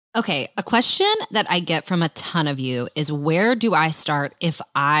Okay, a question that I get from a ton of you is, where do I start if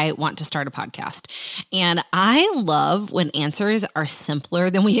I want to start a podcast? And I love when answers are simpler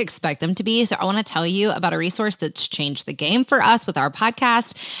than we expect them to be. So I want to tell you about a resource that's changed the game for us with our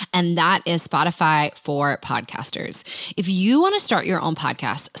podcast, and that is Spotify for Podcasters. If you want to start your own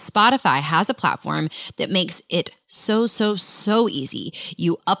podcast, Spotify has a platform that makes it so easy.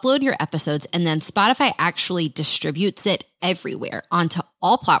 You upload your episodes and then Spotify actually distributes it everywhere onto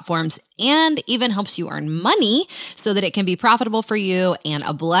all platforms and even helps you earn money so that it can be profitable for you and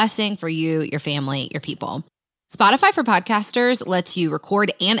a blessing for you, your family, your people. Spotify for Podcasters lets you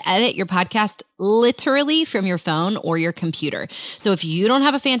record and edit your podcast literally from your phone or your computer. So if you don't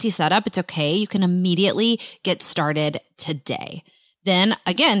have a fancy setup, it's okay. You can immediately get started today. Then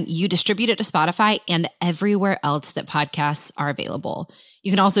again, you distribute it to Spotify and everywhere else that podcasts are available.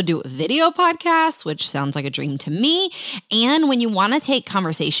 You can also do video podcasts, which sounds like a dream to me. And when you want to take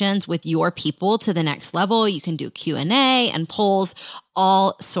conversations with your people to the next level, you can do Q&A and polls,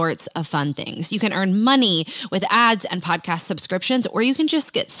 all sorts of fun things. You can earn money with ads and podcast subscriptions, or you can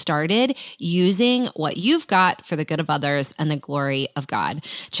just get started using what you've got for the good of others and the glory of God.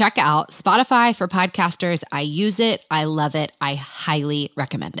 Check out Spotify for Podcasters. I use it. I love it. I highly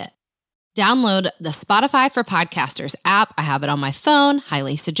recommend it. Download the Spotify for Podcasters app. I have it on my phone,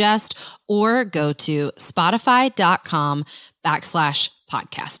 highly suggest, or go to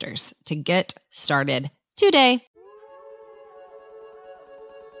spotify.com/podcasters to get started today.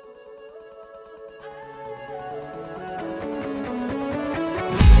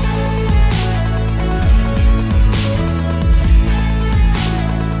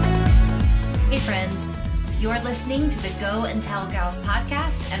 Hey friends, you're listening to the Go and Tell Gals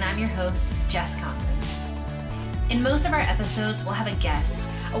podcast, and I'm your host, Jess Conlon. In most of our episodes, we'll have a guest,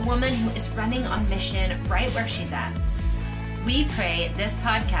 a woman who is running on mission right where she's at. We pray this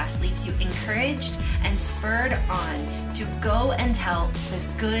podcast leaves you encouraged and spurred on to go and tell the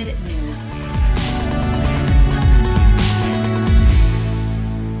good news.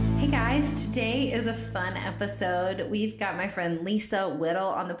 Hey guys, today is a fun episode. We've got my friend Lisa Whittle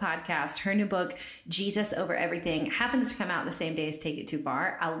on the podcast. Her new book, Jesus Over Everything, happens to come out the same day as Take It Too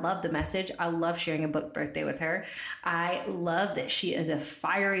Far. I love the message. I love sharing a book birthday with her. I love that she is a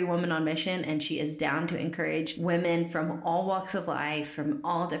fiery woman on mission, and she is down to encourage women from all walks of life, from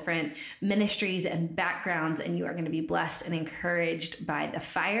all different ministries and backgrounds, and you are going to be blessed and encouraged by the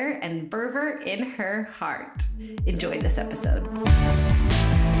fire and fervor in her heart. Enjoy this episode.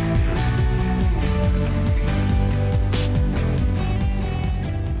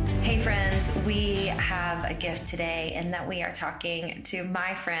 Hey friends, we have a gift today, and that we are talking to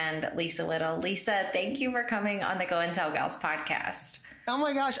my friend Lisa Whittle. Lisa, thank you for coming on the Go and Tell Gals podcast. Oh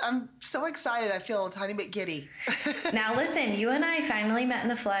my gosh, I'm so excited. I feel a tiny bit giddy. Now listen, you and I finally met in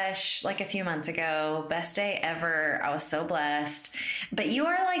the flesh like a few months ago. Best day ever. I was so blessed. But you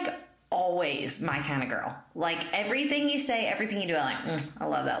are like always my kind of girl. Like everything you say, everything you do, I'm like, I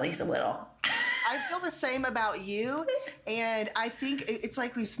love that Lisa Whittle. I feel the same about you, and I think it's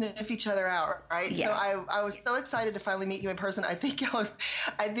like we sniff each other out, right? Yeah. So I was so excited to finally meet you in person. I think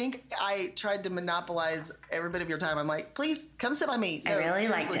I tried to monopolize every bit of your time. I'm like, please come sit by me. No, I really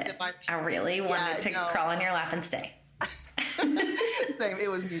liked it. I really wanted to crawl on your lap and stay. Same.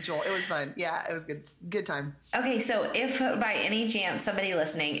 It was mutual. It was fun. Yeah, it was good time. Okay, so if by any chance somebody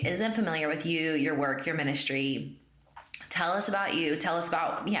listening isn't familiar with you, your work, your ministry, tell us about you. Tell us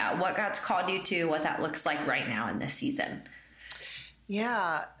about, what God's called you to, what that looks like right now in this season.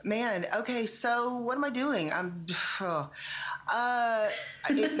 Yeah, man. Okay, so what am I doing? It's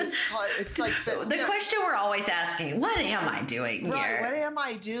like the question we're always asking, what am I doing here? Right, what am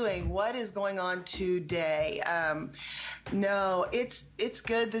I doing? What is going on today? No, it's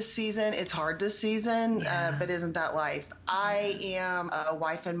good this season. It's hard this season, but isn't that life? I am a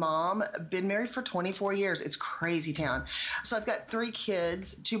wife and mom, been married for 24 years. It's crazy town. So I've got 3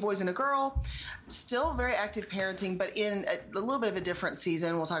 kids, 2 boys and a girl, still very active parenting, but in a little bit of a different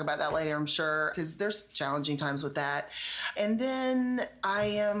season. We'll talk about that later, I'm sure, because there's challenging times with that. And then I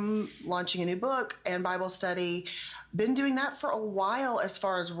am launching a new book and Bible study. Been doing that for a while as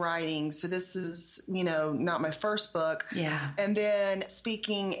far as writing. So this is, not my first book. Yeah. And then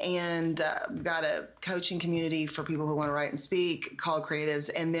speaking, and got a coaching community for people who want to write and speak called Creatives.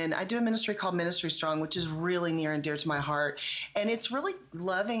 And then I do a ministry called Ministry Strong, which is really near and dear to my heart. And it's really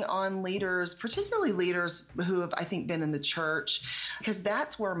loving on leaders, particularly leaders who have, I think, been in the church, because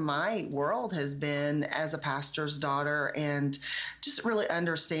that's where my world has been as a pastor's daughter, and just really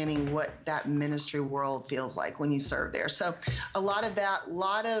understanding what that ministry world feels like when you serve serve there. So a lot of that, a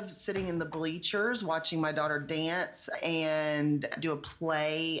lot of sitting in the bleachers, watching my daughter dance and do a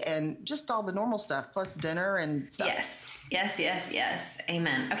play and just all the normal stuff, plus dinner and stuff. Yes.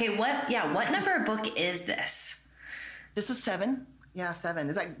 Amen. Okay. What number of book is this? This is 7. Yeah, 7.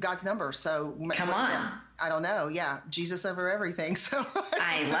 Is that God's number? So come on. I don't know. Yeah. Jesus over everything. So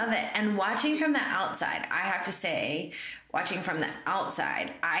I love it. And watching from the outside, I have to say, watching from the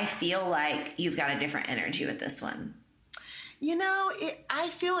outside, I feel like you've got a different energy with this one. You know, I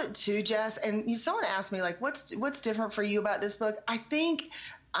feel it too, Jess. And someone asked me, like, what's different for you about this book? I think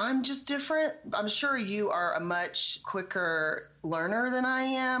I'm just different. I'm sure you are a much quicker learner than I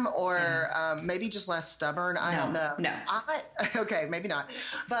am, or maybe just less stubborn. I don't know. No. Okay, maybe not.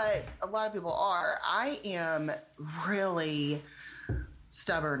 But a lot of people are. I am really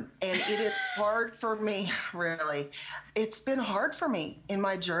stubborn, and it is hard for me, really. It's been hard for me in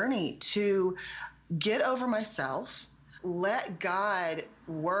my journey to get over myself, let God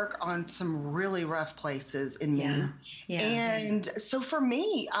work on some really rough places in me. Yeah. And so for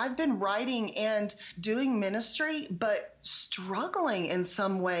me, I've been writing and doing ministry, but struggling in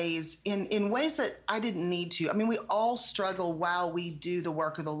some ways, in ways that I didn't need to. I mean, we all struggle while we do the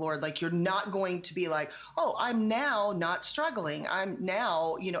work of the Lord. Like, you're not going to be like, oh, I'm now not struggling. I'm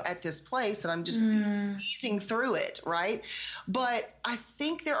now, at this place and I'm just easing through it. Right. But I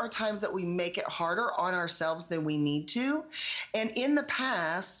think there are times that we make it harder on ourselves than we need to. And in the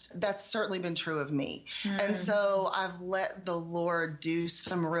past, that's certainly been true of me. And so I've let the Lord do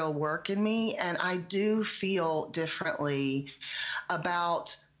some real work in me. And I do feel differently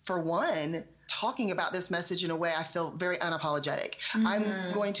about, for one, talking about this message in a way I feel very unapologetic.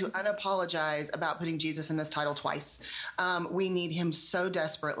 I'm going to unapologize about putting Jesus in this title twice. We need him so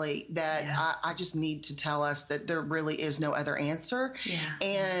desperately that I just need to tell us that there really is no other answer.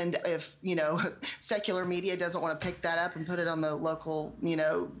 And if, secular media doesn't want to pick that up and put it on the local,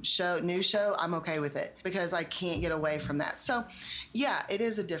 news show, I'm okay with it because I can't get away from that. So yeah, it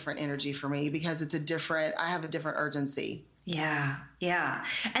is a different energy for me because I have a different urgency. Yeah.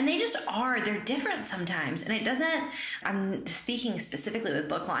 And they just are. They're different sometimes. And I'm speaking specifically with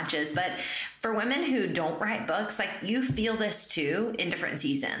book launches, but for women who don't write books, like, you feel this too in different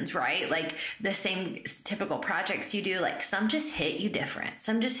seasons, right? Like, the same typical projects you do, like, some just hit you different.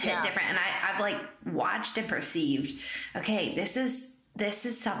 Some just hit different. And I've like watched and perceived, okay, this is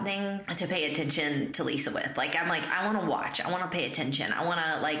something to pay attention to Lisa with. Like, I'm like, I want to watch. I want to pay attention. I want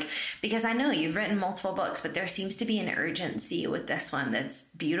to, because I know you've written multiple books, but there seems to be an urgency with this one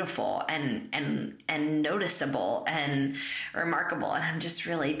that's beautiful and noticeable and remarkable. And I'm just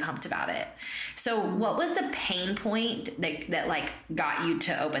really pumped about it. So what was the pain point that got you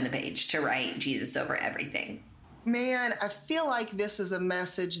to open the page to write Jesus Over Everything? Man, I feel like this is a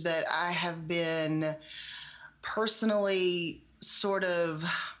message that I have been personally sort of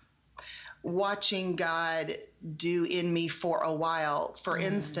watching God do in me for a while. For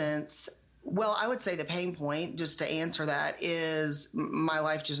instance, I would say the pain point, just to answer that, is my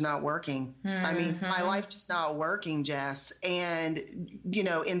life just not working. I mean, my life just not working, Jess. And,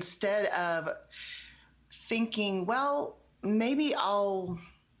 instead of thinking, well, maybe I'll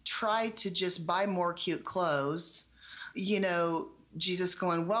try to just buy more cute clothes, Jesus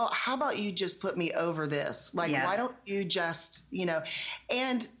going, well, how about you just put me over this? Why don't you just,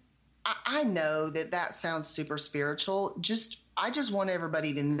 and I know that sounds super spiritual. I just want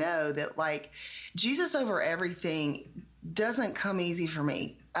everybody to know that, Jesus over everything doesn't come easy for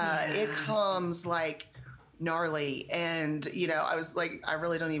me. It comes gnarly. And, I was like, I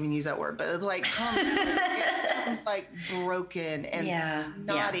really don't even use that word, but it's it comes broken and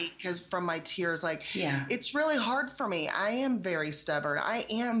snotty because from my tears, it's really hard for me. I am very stubborn. I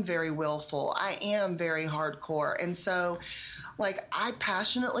am very willful. I am very hardcore. And so I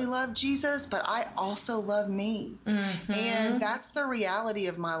passionately love Jesus, but I also love me. And that's the reality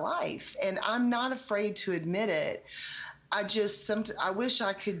of my life. And I'm not afraid to admit it. I wish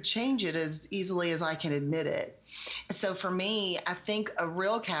I could change it as easily as I can admit it. So for me, I think a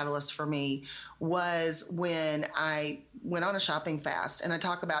real catalyst for me was when I went on a shopping fast. And I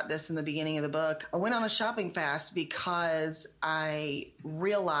talk about this in the beginning of the book. I went on a shopping fast because I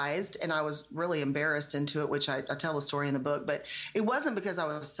realized, and I was really embarrassed into it, which I tell the story in the book, but it wasn't because I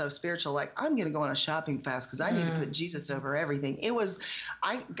was so spiritual, I'm going to go on a shopping fast because I need to put Jesus over everything.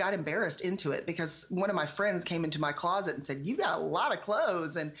 I got embarrassed into it because one of my friends came into my closet and said, "You got a lot of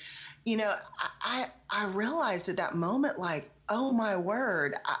clothes." And, I realized at that moment, oh my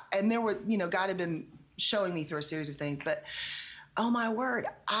word. And there were, God had been showing me through a series of things, but oh my word,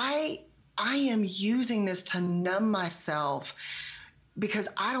 I am using this to numb myself because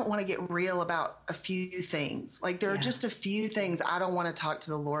I don't want to get real about a few things. Like there are just a few things I don't want to talk to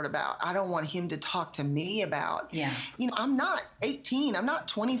the Lord about. I don't want him to talk to me about. Yeah. You know, I'm not 18. I'm not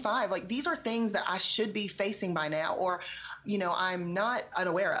 25. Like these are things that I should be facing by now, or, you know, I'm not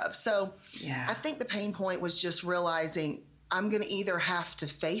unaware of. So I think the pain point was just realizing I'm going to either have to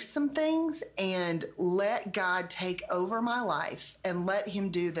face some things and let God take over my life and let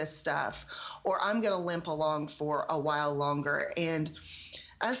him do this stuff, or I'm going to limp along for a while longer. And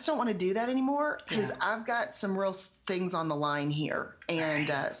I just don't want to do that anymore because I've got some real things on the line here. And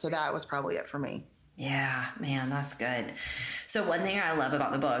so that was probably it for me. Yeah, man, that's good. So one thing I love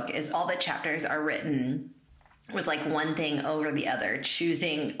about the book is all the chapters are written with like one thing over the other,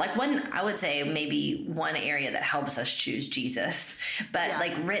 choosing like one, I would say maybe one area that helps us choose Jesus, but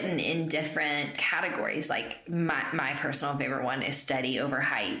like written in different categories. Like my personal favorite one is study over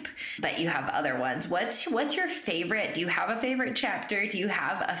hype, but you have other ones. What's your favorite? Do you have a favorite chapter? Do you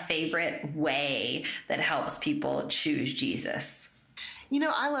have a favorite way that helps people choose Jesus? You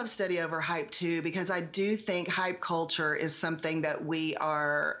know, I love study over hype too, because I do think hype culture is something that we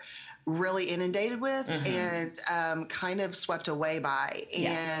are really inundated with and kind of swept away by.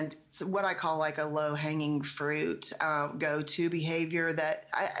 And it's what I call like a low hanging fruit go-to behavior that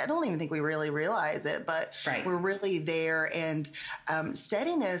I don't even think we really realize it, but we're really there. And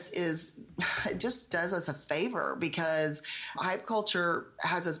steadiness it just does us a favor, because hype culture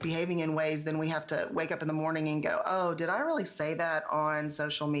has us behaving in ways then we have to wake up in the morning and go, oh, did I really say that on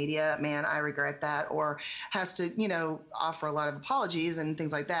social media? Man, I regret that. Or has to, you know, offer a lot of apologies and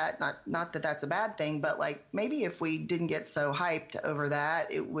things like that. Not that that's a bad thing, but like maybe if we didn't get so hyped over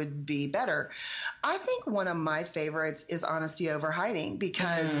that, it would be better. I think one of my favorites is honesty over hiding,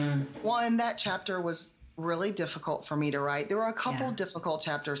 because one, that chapter was really difficult for me to write. There were a couple difficult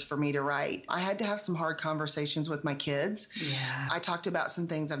chapters for me to write. I had to have some hard conversations with my kids. I talked about some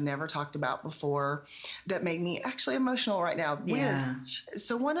things I've never talked about before that made me actually emotional right now. Weird.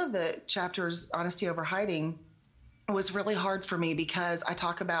 So one of the chapters, honesty over hiding, was really hard for me because I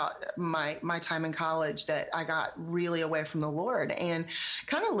talk about my time in college, that I got really away from the Lord and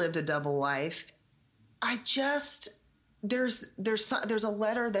kind of lived a double life. There's a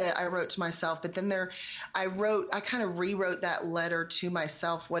letter that I wrote to myself, but then I kind of rewrote that letter to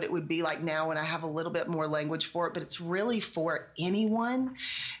myself, what it would be like now when I have a little bit more language for it. But it's really for anyone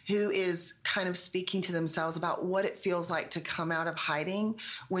who is kind of speaking to themselves about what it feels like to come out of hiding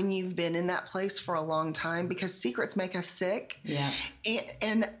when you've been in that place for a long time, because secrets make us sick.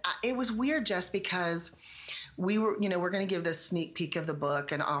 And it was weird, Jess, because we're going to give this sneak peek of the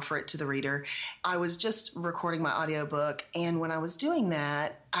book and offer it to the reader. I was just recording my audiobook, and when I was doing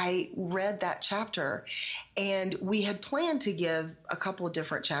that, I read that chapter, and we had planned to give a couple of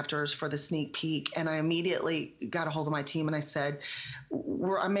different chapters for the sneak peek. And I immediately got a hold of my team and I said,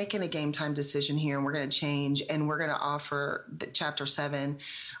 I'm making a game time decision here, and we're going to change, and we're going to offer the chapter 7,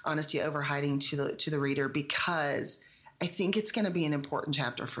 honesty over hiding, to the reader, because I think it's going to be an important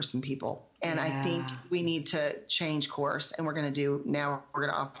chapter for some people. And I think we need to change course. And we're going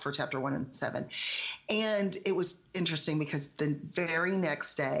to offer chapter 1 and 7. And it was interesting because the very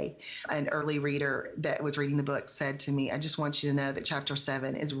next day, an early reader that was reading the book said to me, I just want you to know that chapter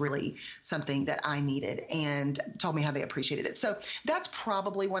 7 is really something that I needed, and told me how they appreciated it. So that's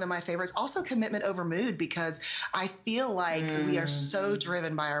probably one of my favorites. Also, commitment over mood, because I feel like we are so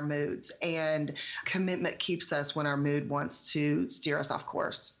driven by our moods, and commitment keeps us when our mood wants to steer us off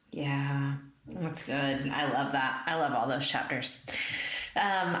course. Yeah, that's good. I love that. I love all those chapters.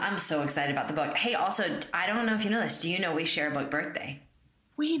 I'm so excited about the book. Hey, also, I don't know if you know this. Do you know we share a book birthday?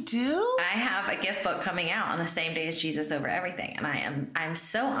 We do? I have a gift book coming out on the same day as Jesus Over Everything, and I'm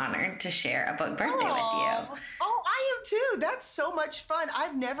so honored to share a book birthday with you. Oh, I am too. That's so much fun.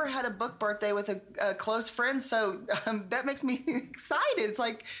 I've never had a book birthday with a close friend, so that makes me excited. It's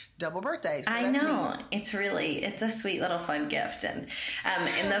like double birthday. So I know. It's a sweet little fun gift. And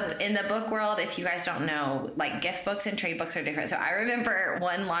in the book world, if you guys don't know, like gift books and trade books are different. So I remember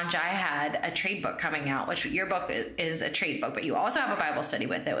one launch I had a trade book coming out, which your book is a trade book, but you also have a Bible study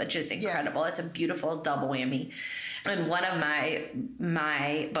with it, which is incredible. Yes. It's a beautiful double whammy. And one of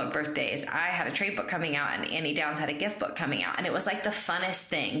my book birthdays, I had a trade book coming out, and Annie Downs had a gift book coming out, and it was like the funnest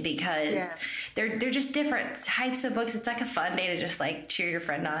thing, because they're just different types of books. It's like a fun day to just like cheer your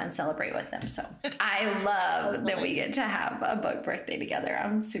friend on and celebrate with them. So I love that we get to have a book birthday together.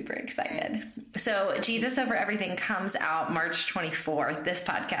 I'm super excited. So Jesus Over Everything comes out March 24th. This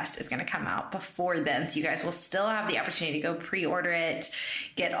podcast is going to come out before then, so you guys will still have the opportunity to go pre-order it,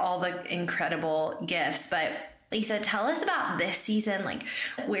 get all the incredible gifts. But Lisa, tell us about this season. Like,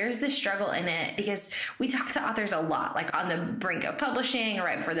 where's the struggle in it? Because we talk to authors a lot, like on the brink of publishing or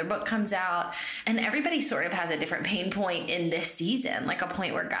right before their book comes out. And everybody sort of has a different pain point in this season, like a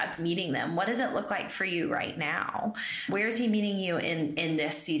point where God's meeting them. What does it look like for you right now? Where is he meeting you in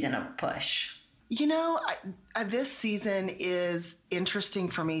this season of push? You know, this season is interesting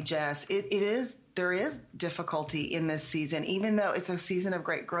for me, Jess. There is difficulty in this season, even though it's a season of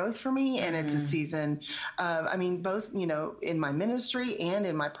great growth for me. And it's a season of, both, in my ministry and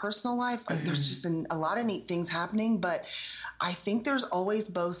in my personal life, there's just a lot of neat things happening. But I think there's always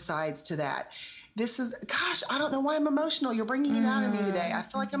both sides to that. I don't know why I'm emotional. You're bringing it out of me today. I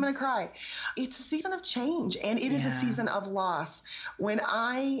feel like I'm going to cry. It's a season of change, and it is a season of loss. When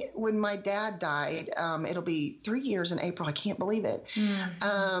my dad died, it'll be 3 years in April. I can't believe it.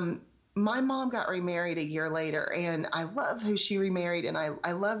 My mom got remarried a year later, and I love who she remarried, and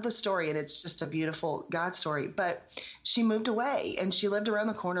I love the story, and it's just a beautiful God story. But she moved away, and she lived around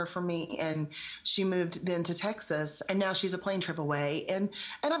the corner from me, and she moved then to Texas, and now she's a plane trip away, and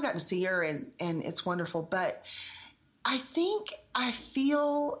I've gotten to see her, and it's wonderful. But I think I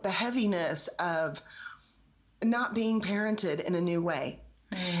feel the heaviness of not being parented in a new way.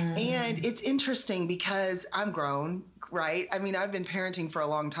 And it's interesting because I'm grown, right? I've been parenting for a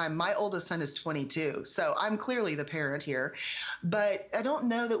long time. My oldest son is 22, so I'm clearly the parent here. But I don't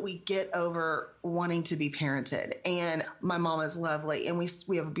know that we get over wanting to be parented. And my mom is lovely, and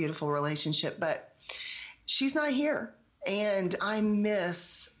we have a beautiful relationship, but she's not here. And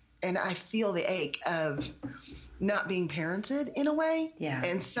and I feel the ache of not being parented in a way. Yeah.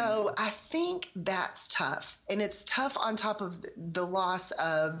 And so I think that's tough. And it's tough on top of the loss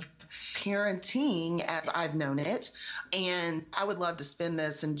of parenting as I've known it. And I would love to spin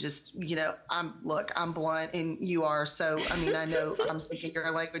this and just, I'm blunt and you are. So, I know I'm speaking your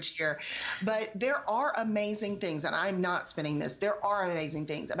language here, but there are amazing things, and I'm not spinning this. There are amazing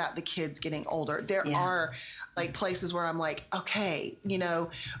things about the kids getting older. There are like places where I'm like, okay,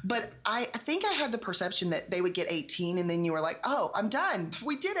 but I think I had the perception that they would get 18 and then you were like, oh, I'm done.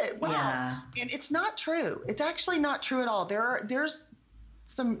 We did it. Wow. Yeah. And it's not true. It's actually not true at all. There are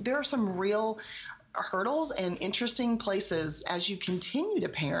some real hurdles and interesting places as you continue to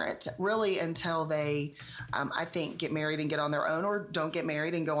parent, really, until they, I think, get married and get on their own, or don't get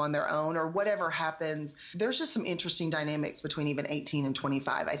married and go on their own, or whatever happens. There's just some interesting dynamics between even 18 and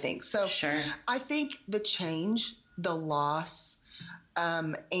 25, I think. So sure. I think the change, the loss,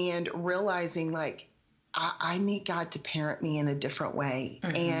 and realizing like, I need God to parent me in a different way.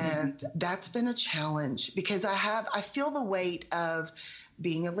 And that's been a challenge because I feel the weight of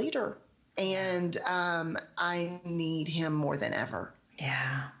being a leader, and I need him more than ever.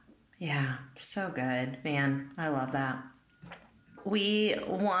 Yeah. Yeah. So good, man. I love that. We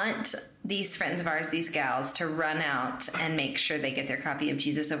want these friends of ours, these gals, to run out and make sure they get their copy of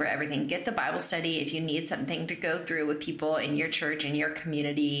Jesus Over Everything. Get the Bible study if you need something to go through with people in your church, in your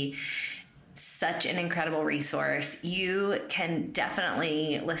community. Such an incredible resource. You can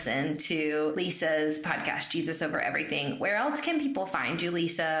definitely listen to Lisa's podcast, Jesus Over Everything. Where else can people find you,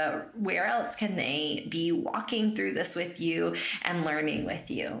 Lisa? Where else can they be walking through this with you and learning with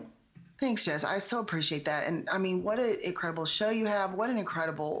you? Thanks, Jess. I so appreciate that. And what an incredible show you have. What an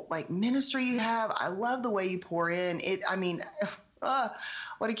incredible ministry you have. I love the way you pour in it.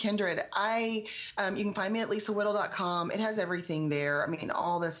 What a kindred. You can find me at lisawhittle.com. It has everything there.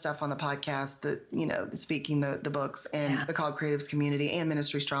 All the stuff on the podcast, the speaking, the books, and the Called Creatives community and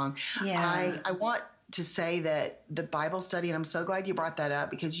Ministry Strong. Yeah. I want to say that the Bible study, and I'm so glad you brought that up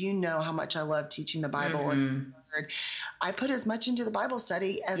because you know how much I love teaching the Bible and the Word. I put as much into the Bible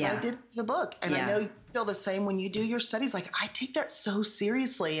study as I did into the book. And I know you feel the same when you do your studies. Like, I take that so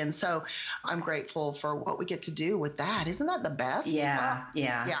seriously. And so I'm grateful for what we get to do with that. Isn't that the best? Yeah.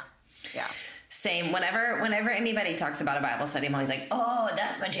 Same. Whenever anybody talks about a Bible study, I'm always like, oh,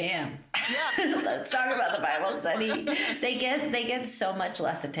 that's my jam. Yeah. Let's talk about the Bible study. They get so much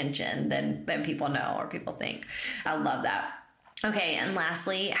less attention than people know or people think. I love that. Okay. And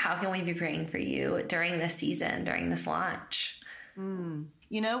lastly, how can we be praying for you during this season, during this launch?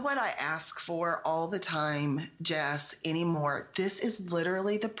 You know what I ask for all the time, Jess, anymore? This is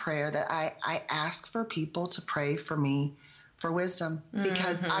literally the prayer that I ask for people to pray for me for wisdom,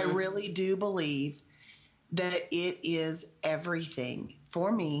 because I really do believe that it is everything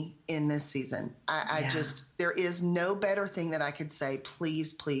for me in this season. There is no better thing that I could say.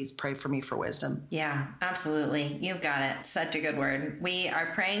 Please, please pray for me for wisdom. Yeah, absolutely. You've got it. Such a good word. We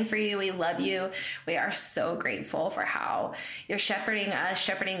are praying for you. We love you. We are so grateful for how you're shepherding us,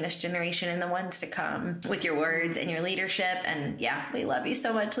 shepherding this generation and the ones to come with your words and your leadership. And we love you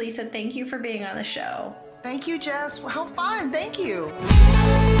so much, Lisa. Thank you for being on the show. Thank you, Jess. How fun. Thank you.